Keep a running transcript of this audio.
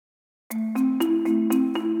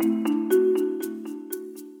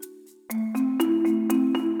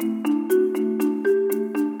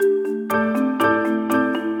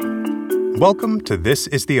Welcome to This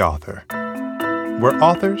is the Author, where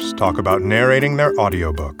authors talk about narrating their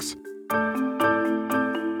audiobooks.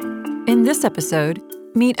 In this episode,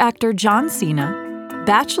 meet actor Cena,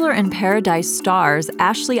 Bachelor in Paradise stars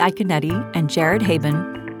Ashley Iaconetti and Jared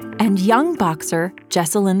Haibon, and young boxer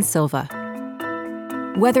Jesselyn Silva.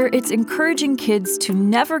 Whether it's encouraging kids to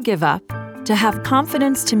never give up, to have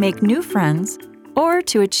confidence to make new friends, or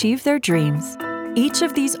to achieve their dreams, each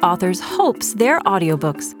of these authors hopes their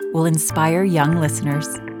audiobooks will inspire young listeners.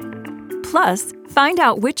 Plus, find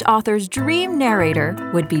out which author's dream narrator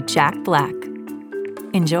would be Jack Black.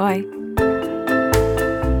 Enjoy.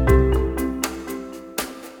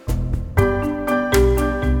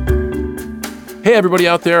 Hey everybody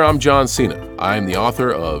out there, I'm Cena. I'm the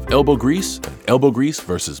author of Elbow Grease and Elbow Grease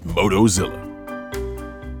vs. Motozilla.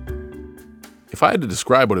 If I had to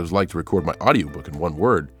describe what it was like to record my audiobook in one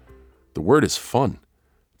word, the word is fun.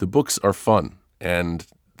 The books are fun, and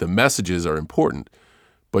the messages are important,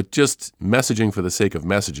 but just messaging for the sake of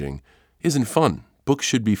messaging isn't fun. Books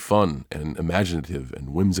should be fun and imaginative and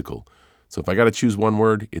whimsical. So if I got to choose one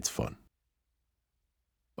word, it's fun.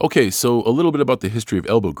 Okay, so a little bit about the history of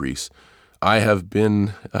elbow grease. I have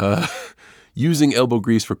been using elbow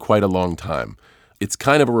grease for quite a long time. It's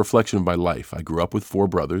kind of a reflection of my life. I grew up with 4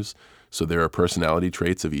 brothers, so there are personality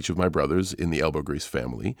traits of each of my brothers in the elbow grease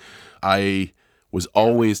family. I was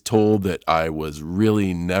always told that I was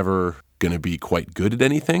really never going to be quite good at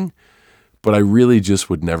anything, but I really just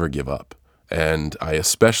would never give up. And I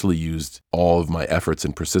especially used all of my efforts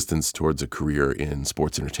and persistence towards a career in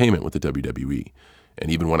sports entertainment with the WWE.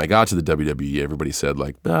 And even when I got to the WWE, everybody said,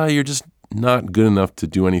 you're just not good enough to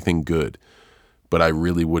do anything good. But I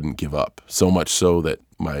really wouldn't give up. So much so that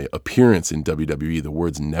my appearance in WWE, the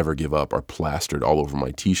words never give up, are plastered all over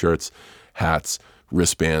my t-shirts, hats,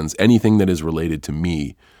 wristbands, anything that is related to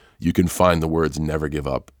me. You can find the words never give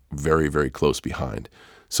up very, very close behind.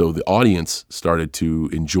 So the audience started to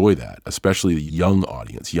enjoy that, especially the young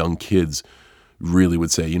audience. Young kids really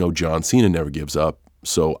would say, John Cena never gives up,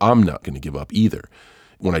 so I'm not going to give up either.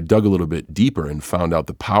 When I dug a little bit deeper and found out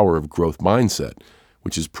the power of growth mindset,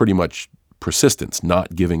 which is pretty much persistence,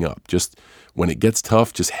 not giving up. Just when it gets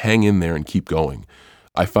tough, just hang in there and keep going.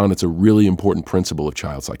 I found it's a really important principle of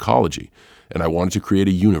child psychology. And I wanted to create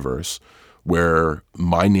a universe where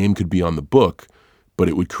my name could be on the book, but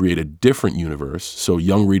it would create a different universe. So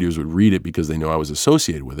young readers would read it because they know I was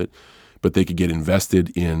associated with it, but they could get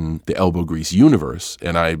invested in the elbow grease universe.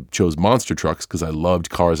 And I chose monster trucks because I loved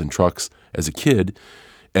cars and trucks as a kid,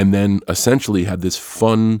 and then essentially had this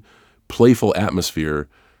fun, playful atmosphere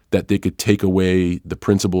that they could take away the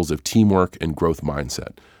principles of teamwork and growth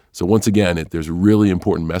mindset. So once again, there's really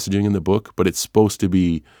important messaging in the book, but it's supposed to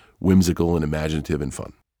be whimsical and imaginative and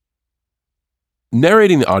fun.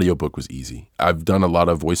 Narrating the audiobook was easy. I've done a lot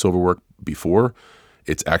of voiceover work before.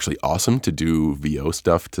 It's actually awesome to do VO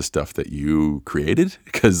stuff to stuff that you created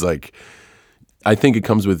because I think it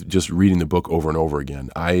comes with just reading the book over and over again.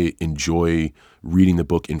 I enjoy reading the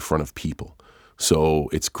book in front of people. So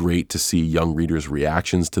it's great to see young readers'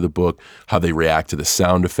 reactions to the book, how they react to the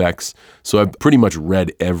sound effects. So I've pretty much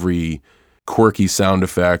read every quirky sound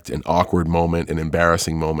effect, an awkward moment, an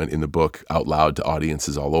embarrassing moment in the book out loud to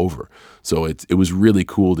audiences all over. So it was really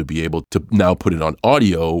cool to be able to now put it on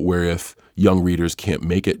audio where if young readers can't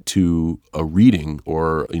make it to a reading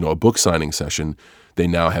or a book signing session, they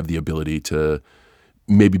now have the ability to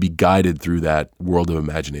maybe be guided through that world of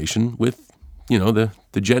imagination with, the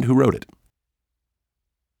gent who wrote it.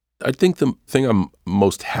 I think the thing I'm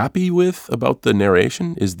most happy with about the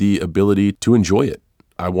narration is the ability to enjoy it.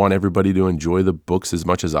 I want everybody to enjoy the books as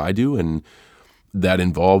much as I do, and that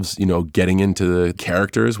involves, getting into the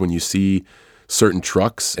characters. When you see certain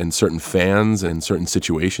trucks and certain fans and certain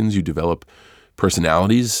situations, you develop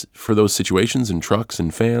personalities for those situations and trucks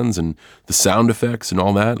and fans and the sound effects and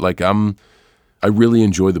all that. I really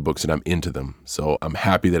enjoy the books and I'm into them. So I'm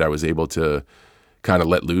happy that I was able to kind of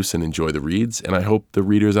let loose and enjoy the reads. And I hope the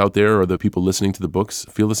readers out there or the people listening to the books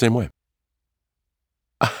feel the same way.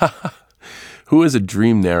 Who is a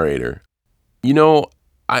dream narrator?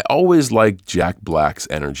 I always liked Jack Black's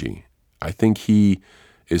energy. I think he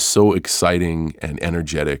is so exciting and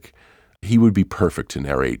energetic. He would be perfect to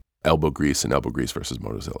narrate Elbow Grease and Elbow Grease vs.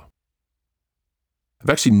 Motozilla. I've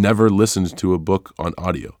actually never listened to a book on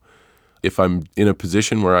audio. If I'm in a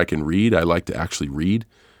position where I can read, I like to actually read.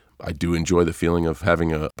 I do enjoy the feeling of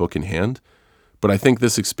having a book in hand. But I think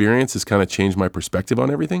this experience has kind of changed my perspective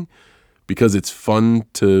on everything because it's fun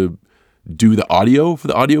to do the audio for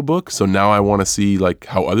the audiobook. So now I want to see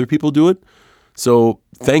how other people do it. So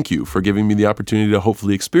thank you for giving me the opportunity to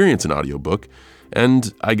hopefully experience an audiobook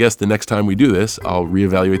And I guess the next time we do this, I'll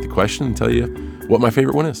reevaluate the question and tell you what my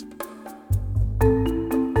favorite one is.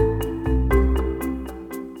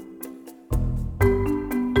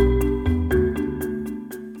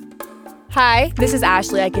 Hi, this is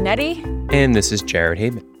Ashley Iaconetti. And this is Jared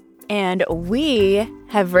Haibon. And we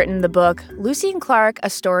have written the book Lucy and Clark, A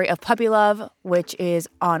Story of Puppy Love, which is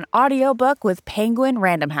on audiobook with Penguin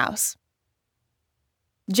Random House.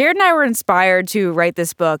 Jared and I were inspired to write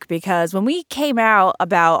this book because when we came out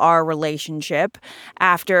about our relationship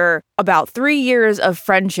after about 3 years of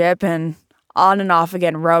friendship and on and off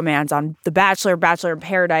again romance on The Bachelor, Bachelor in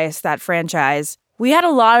Paradise, that franchise, we had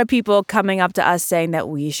a lot of people coming up to us saying that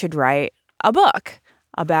we should write a book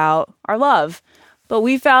about our love. But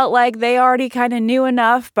we felt like they already kind of knew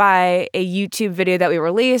enough by a YouTube video that we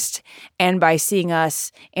released and by seeing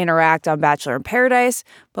us interact on Bachelor in Paradise.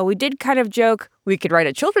 But we did kind of joke we could write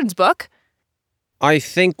a children's book. I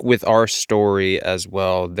think with our story as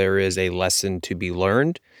well, there is a lesson to be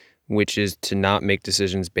learned, which is to not make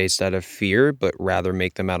decisions based out of fear, but rather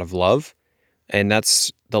make them out of love. And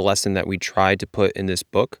that's the lesson that we tried to put in this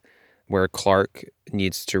book, where Clark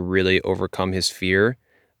needs to really overcome his fear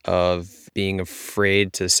of being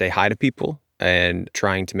afraid to say hi to people and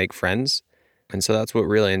trying to make friends. And so that's what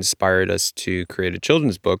really inspired us to create a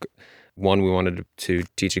children's book. One, we wanted to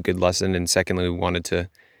teach a good lesson. And secondly, we wanted to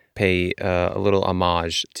pay a little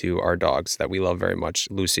homage to our dogs that we love very much.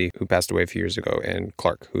 Lucy, who passed away a few years ago, and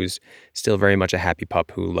Clark, who's still very much a happy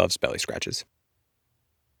pup who loves belly scratches.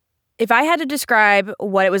 If I had to describe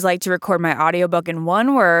what it was like to record my audiobook in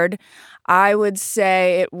one word, I would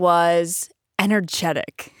say it was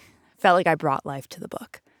energetic. Felt like I brought life to the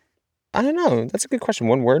book. I don't know. That's a good question.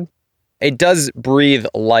 One word. It does breathe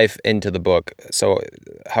life into the book. So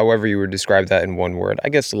however you would describe that in one word, I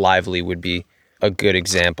guess lively would be a good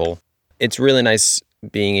example. It's really nice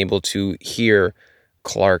being able to hear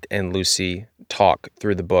Clark and Lucy talk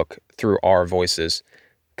through the book, through our voices,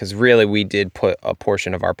 because really we did put a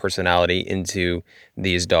portion of our personality into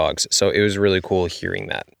these dogs. So it was really cool hearing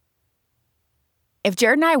that. If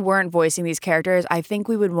Jared and I weren't voicing these characters, I think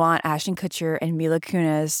we would want Ashton Kutcher and Mila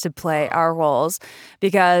Kunis to play our roles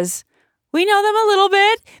because we know them a little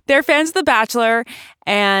bit. They're fans of The Bachelor,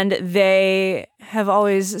 and they have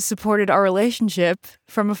always supported our relationship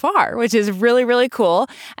from afar, which is really, really cool.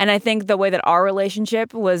 And I think the way that our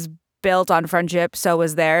relationship was built on friendship, so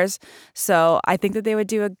was theirs. So I think that they would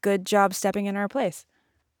do a good job stepping in our place.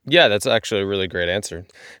 Yeah, that's actually a really great answer.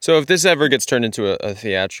 So if this ever gets turned into a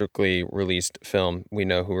theatrically released film, we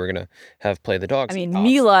know who we're going to have play the dogs. I mean,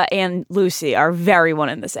 Mila and Lucy are very one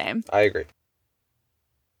and the same. I agree.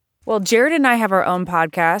 Well, Jared and I have our own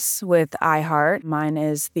podcasts with iHeart. Mine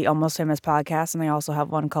is the Almost Famous podcast, and I also have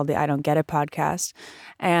one called the I Don't Get It podcast.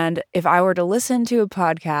 And if I were to listen to a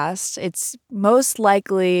podcast, it's most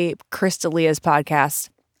likely Chris D'Elia's podcast.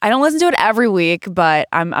 I don't listen to it every week, but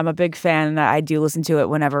I'm a big fan, and I do listen to it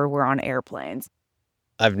whenever we're on airplanes.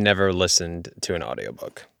 I've never listened to an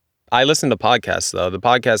audiobook. I listen to podcasts, though. The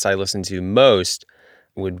podcast I listen to most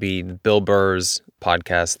would be Bill Burr's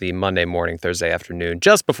podcast, the Monday morning, Thursday afternoon,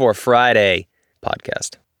 just before Friday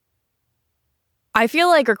podcast. I feel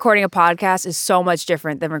like recording a podcast is so much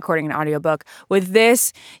different than recording an audiobook. With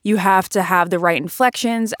this, you have to have the right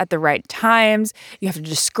inflections at the right times. You have to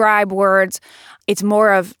describe words. It's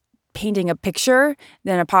more of painting a picture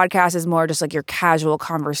than a podcast is more just like your casual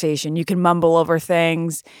conversation. You can mumble over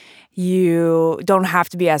things. You don't have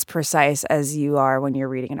to be as precise as you are when you're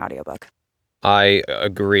reading an audiobook. I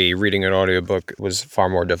agree. Reading an audiobook was far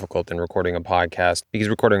more difficult than recording a podcast because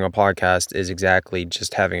recording a podcast is exactly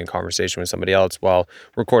just having a conversation with somebody else, while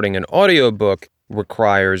recording an audiobook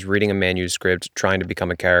requires reading a manuscript, trying to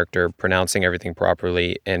become a character, pronouncing everything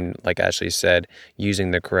properly, and like Ashley said,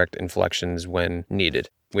 using the correct inflections when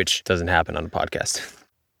needed, which doesn't happen on a podcast.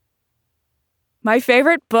 My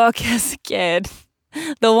favorite book as a kid,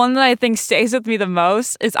 the one that I think stays with me the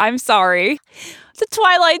most, is I'm Sorry, the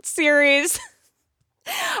Twilight series.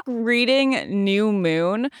 Reading New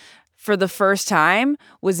Moon for the first time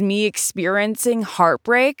was me experiencing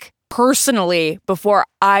heartbreak personally before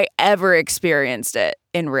I ever experienced it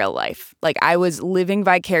in real life. Like, I was living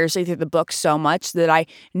vicariously through the book so much that I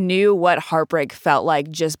knew what heartbreak felt like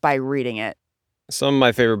just by reading it. Some of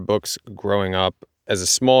my favorite books growing up as a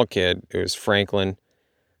small kid, it was Franklin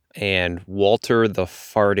and Walter the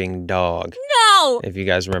Farting Dog. No! If you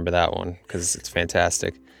guys remember that one, because it's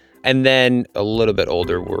fantastic. And then a little bit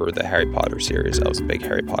older were the Harry Potter series. I was a big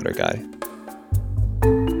Harry Potter guy.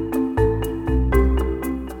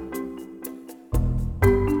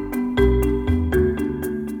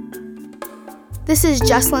 This is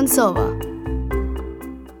Jesselyn Silva.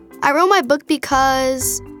 I wrote my book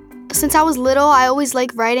because since I was little, I always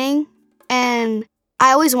liked writing, and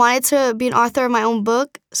I always wanted to be an author of my own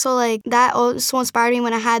book. So that also inspired me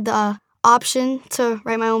when I had the option to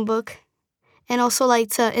write my own book, and also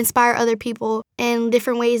to inspire other people in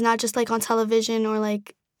different ways, not just on television or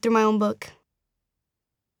through my own book.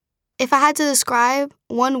 If I had to describe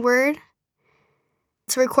one word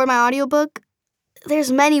to record my audiobook,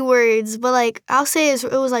 there's many words, but I'll say it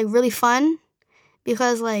was really fun,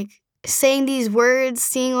 because saying these words,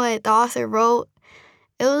 seeing what the author wrote,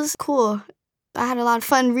 it was cool. I had a lot of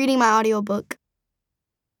fun reading my audiobook.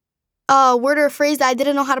 A word or a phrase that I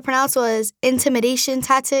didn't know how to pronounce was intimidation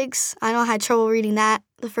tactics. I know I had trouble reading that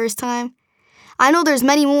the first time. I know there's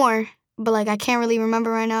many more, but I can't really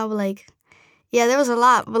remember right now. But yeah, there was a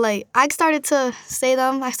lot. But I started to say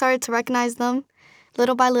them. I started to recognize them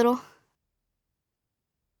little by little.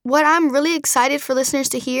 What I'm really excited for listeners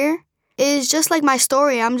to hear is just my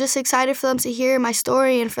story. I'm just excited for them to hear my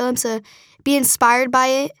story and for them to be inspired by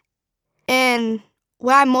it. And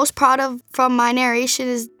what I'm most proud of from my narration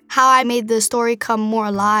is how I made the story come more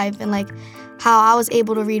alive, and how I was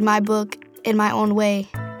able to read my book in my own way.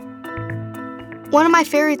 One of my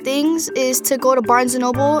favorite things is to go to Barnes &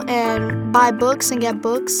 Noble and buy books and get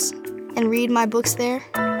books and read my books there.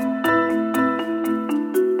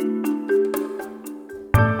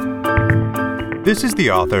 This is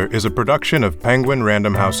the Author is a production of Penguin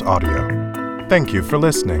Random House Audio. Thank you for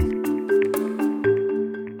listening.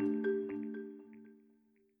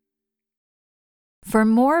 For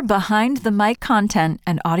more behind-the-mic content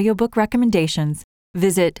and audiobook recommendations,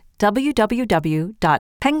 visit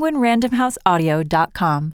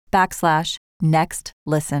www.penguinrandomhouseaudio.com/next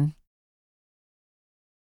listen.